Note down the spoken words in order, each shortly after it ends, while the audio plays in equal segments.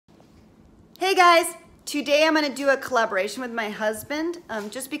Hey guys, today I'm going to do a collaboration with my husband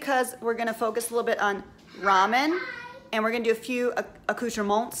just because we're going to focus a little bit on ramen, and we're going to do a few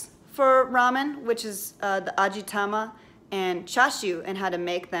accoutrements for ramen, which is the ajitama and chashu and how to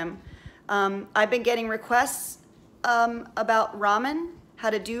make them. I've been getting requests about ramen, how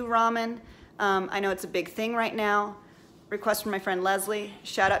to do ramen. I know it's a big thing right now. Request from my friend Leslie.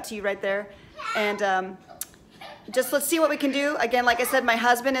 Shout out to you right there. And just let's see what we can do. Again, like I said, my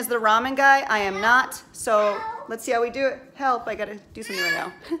husband is the ramen guy. I am not. So let's see how we do it. Help, I gotta do something right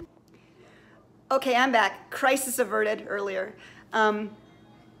now. Okay, I'm back. Crisis averted earlier.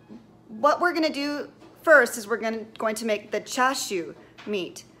 What we're gonna do first is we're going to make the chashu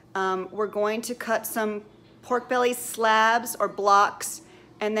meat. We're going to cut some pork belly slabs or blocks,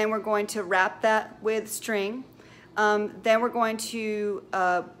 and then we're going to wrap that with string. Then we're going to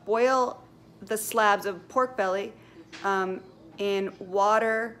boil the slabs of pork belly in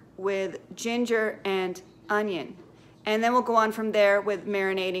water with ginger and onion. And then we'll go on from there with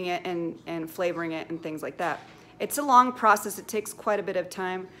marinating it and flavoring it and things like that. It's a long process. It takes quite a bit of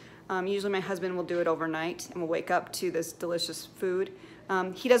time. Usually my husband will do it overnight and we'll wake up to this delicious food.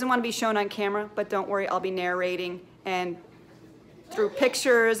 He doesn't want to be shown on camera, but don't worry, I'll be narrating and through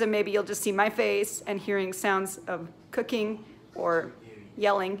pictures, and maybe you'll just see my face and hearing sounds of cooking or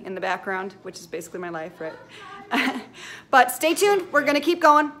yelling in the background, which is basically my life, right? But stay tuned, we're gonna keep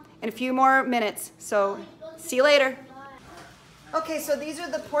going in a few more minutes, so see you later. Okay, so these are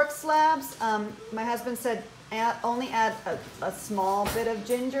the pork slabs. My husband said only add a small bit of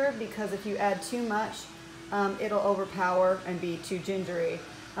ginger, because if you add too much, it'll overpower and be too gingery.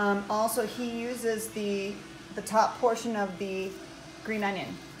 Also, he uses the top portion of the green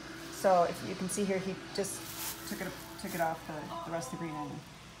onion. So if you can see here, he just took it off the rest of the green onion.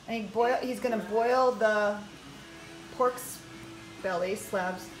 And he's gonna boil the pork belly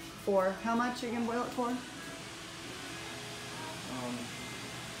slabs for how much are you gonna boil it for?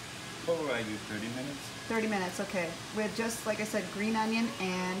 Probably I do 30 minutes. 30 minutes, okay. With just, like I said, green onion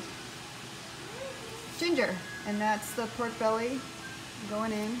and ginger. And that's the pork belly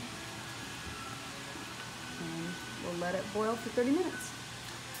going in. And we'll let it boil for 30 minutes.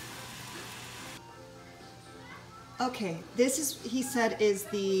 Okay, this is, he said, is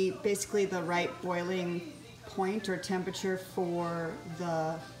basically the right boiling point or temperature for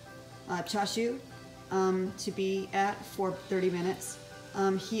the chashu to be at for 30 minutes.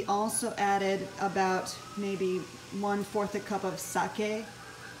 He also added about maybe 1/4 a cup of sake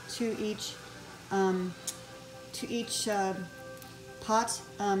to each pot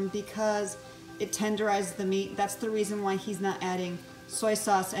because it tenderizes the meat. That's the reason why he's not adding soy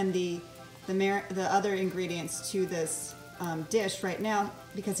sauce and the other ingredients to this dish right now,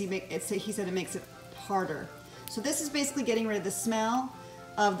 because he said it makes it harder. So this is basically getting rid of the smell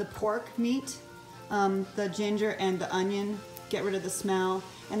of the pork meat, the ginger and the onion, get rid of the smell,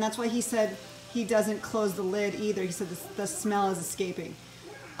 and that's why he said he doesn't close the lid either. He said the smell is escaping.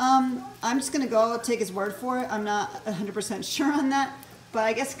 I'm just gonna go take his word for it. I'm not 100% sure on that, but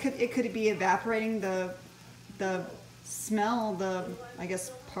I guess it could be evaporating the smell, I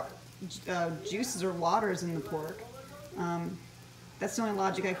guess juices or waters in the pork. That's the only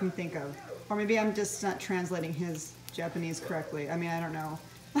logic I can think of. Or maybe I'm just not translating his Japanese correctly. I mean, I don't know.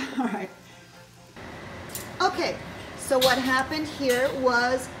 All right. Okay, so what happened here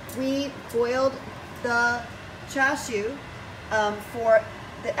was we boiled the chashu for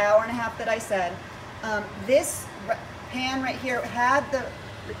the hour and a half that I said. This pan right here had the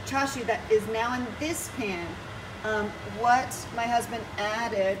chashu that is now in this pan. What my husband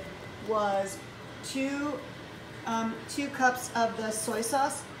added was two cups of the soy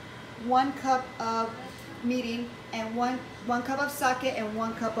sauce, 1 cup of mirin, and one cup of sake, and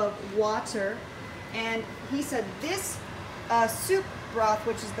 1 cup of water. And he said this soup broth,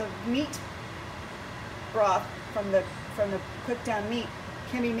 which is the meat broth from the cooked down meat,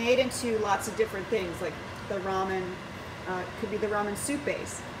 can be made into lots of different things, like the ramen, could be the ramen soup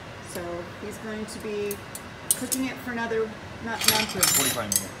base. So he's going to be cooking it for another, not 45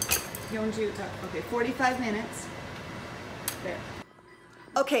 minutes. Okay, 45 minutes. There.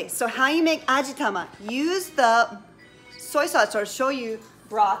 Okay, so how you make agitama? Use the soy sauce or shoyu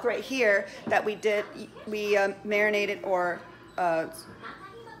broth right here that we marinated or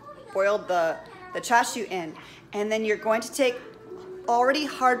boiled the chashu in. And then you're going to take already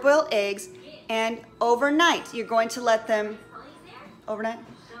hard-boiled eggs, and overnight you're going to let them, overnight?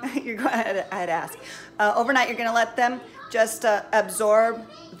 I'd ask. Overnight you're going to let them just absorb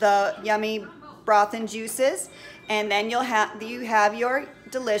the yummy broth and juices, and then you have your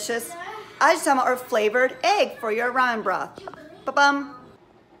delicious ajitama or flavored egg for your ramen broth. Ba-bum.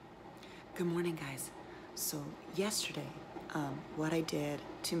 Good morning, guys. So yesterday, what I did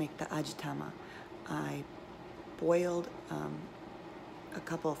to make the ajitama, I boiled a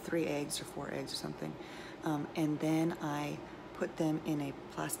couple, 3 eggs or 4 eggs or something, and then I put them in a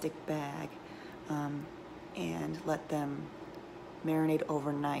plastic bag and let them marinate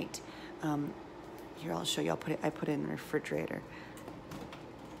overnight. Here, I'll show you. I put it in the refrigerator.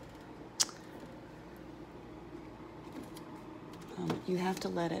 You have to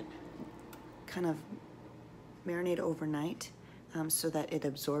let it kind of marinate overnight so that it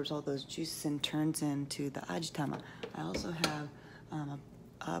absorbs all those juices and turns into the agitama. I also have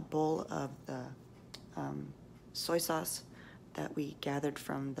a bowl of the soy sauce that we gathered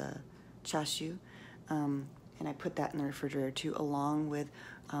from the chashu, and I put that in the refrigerator too, along with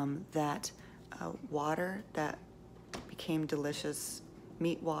that water that became delicious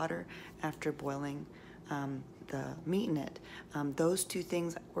meat water after boiling the meat in it. Those 2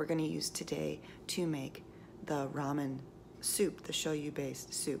 things we're going to use today to make the ramen soup, the shoyu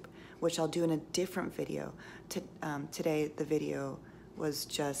based soup, which I'll do in a different video. Today the video was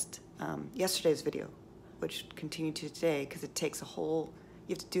just yesterday's video, which continued to today because it takes a whole,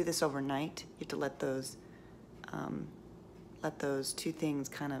 you have to do this overnight. You have to let those 2 things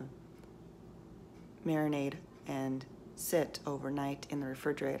kind of marinate and sit overnight in the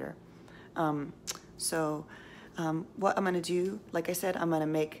refrigerator. What I'm gonna do, like I said, I'm gonna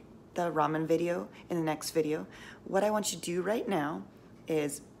make the ramen video in the next video. What I want you to do right now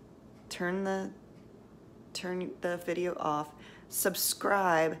is turn the video off,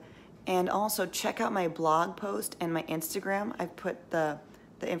 subscribe, and also check out my blog post and my Instagram. I've put the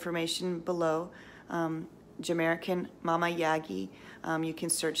information below. Jamaican Mama Yagi. You can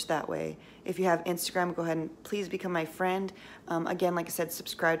search that way. If you have Instagram, go ahead and please become my friend. Again, like I said,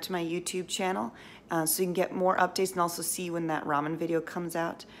 subscribe to my YouTube channel so you can get more updates and also see when that ramen video comes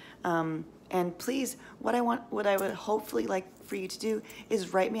out. And please, what I would hopefully like for you to do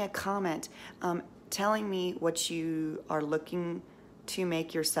is write me a comment telling me what you are looking to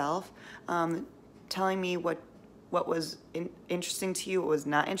make yourself, telling me what was interesting to you, what was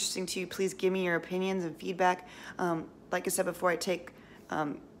not interesting to you. Please give me your opinions and feedback. Like I said before, I take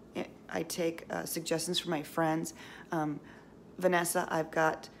suggestions from my friends. Vanessa, I've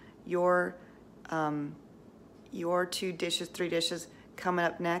got your 2 dishes, 3 dishes coming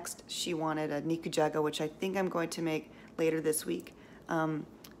up next. She wanted a nikujaga, which I think I'm going to make later this week.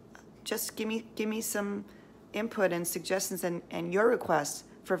 Just give me some input and suggestions and your requests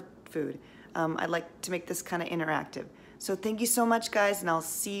for food. I'd like to make this kind of interactive. So thank you so much, guys, and I'll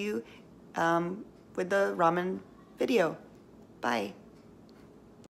see you with the ramen video. Bye.